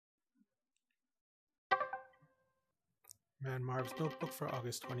Man Marv's Notebook for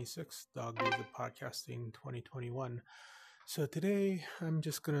August 26th, Dog Days of Podcasting 2021. So today I'm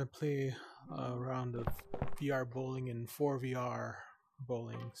just going to play a round of VR bowling in ForeVR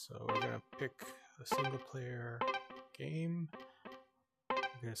Bowling. So we're going to pick a single player game.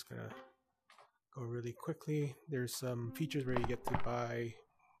 I'm just going to go really quickly. There's some features where you get to buy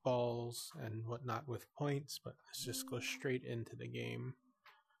balls and whatnot with points, but let's just go straight into the game.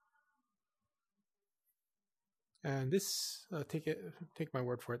 And this, take my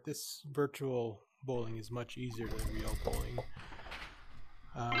word for it, this virtual bowling is much easier than real bowling.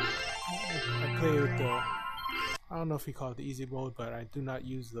 I play with the, I don't know if you call it the easy mode, but I do not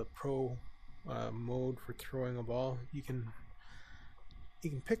use the pro mode for throwing a ball. You can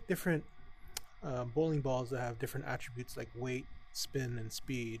pick different bowling balls that have different attributes like weight, spin, and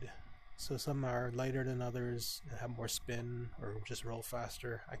speed. So some are lighter than others and have more spin or just roll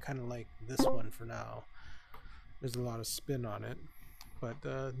faster. I kind of like this one for now. There's a lot of spin on it, but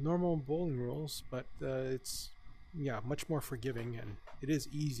normal bowling rules, but it's much more forgiving, and it is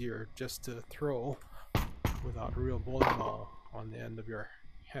easier just to throw without a real bowling ball on the end of your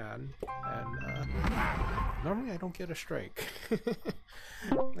hand. And normally I don't get a strike.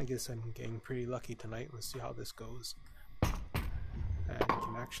 I guess I'm getting pretty lucky tonight. Let's see how this goes. And you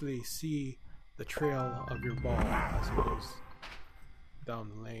can actually see the trail of your ball as it goes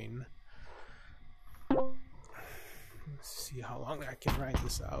down the lane. Let's see how long I can ride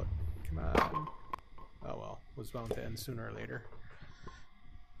this out. Come on. Oh well, was bound to end sooner or later.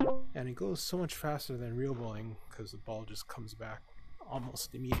 And it goes so much faster than real bowling because the ball just comes back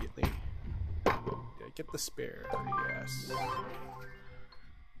almost immediately. Get the spare, yes.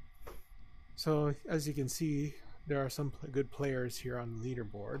 So as you can see, there are some good players here on the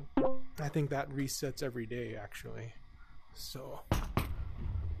leaderboard. I think that resets every day actually. So,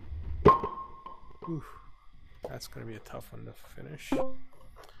 oof. That's going to be a tough one to finish. At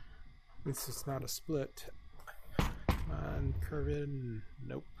least it's not a split. Come on, curve in.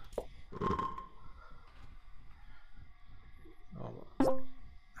 Nope. Almost.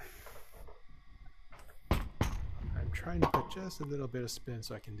 I'm trying to put just a little bit of spin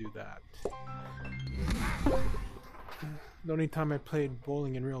so I can do that. The only time I played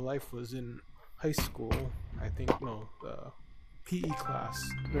bowling in real life was in high school. I think, no, the PE class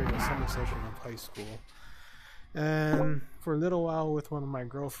during the summer session of high school. And for a little while with one of my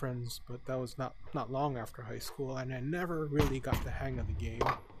girlfriends, but that was not long after high school, and I never really got the hang of the game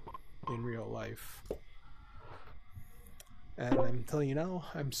in real life. And I'm telling you now,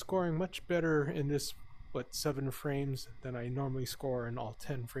 I'm scoring much better in this 7 frames than I normally score in all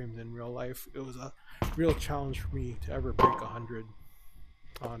 10 frames in real life. It was a real challenge for me to ever break 100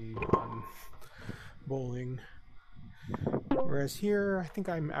 on bowling. Whereas here, I think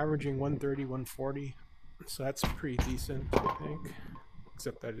I'm averaging 130, 140. So that's pretty decent, I think.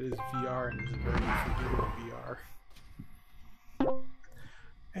 Except that it is VR and it's very forgiving VR.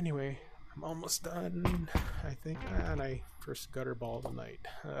 Anyway, I'm almost done, I think. And I first gutter ball of the night.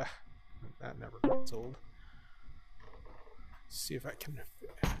 That never gets old. See if I can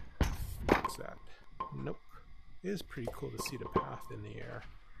fix that. Nope. It is pretty cool to see the path in the air.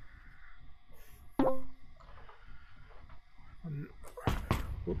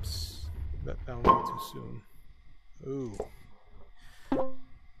 Whoops. That down way too soon. Ooh.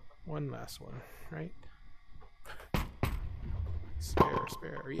 One last one, right? Spare.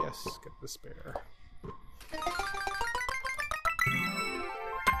 Yes, get the spare.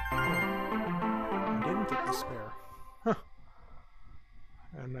 I didn't get the spare. Huh.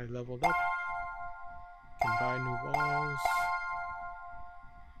 And I leveled up. Can buy new balls.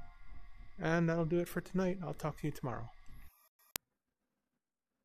 And that'll do it for tonight. I'll talk to you tomorrow.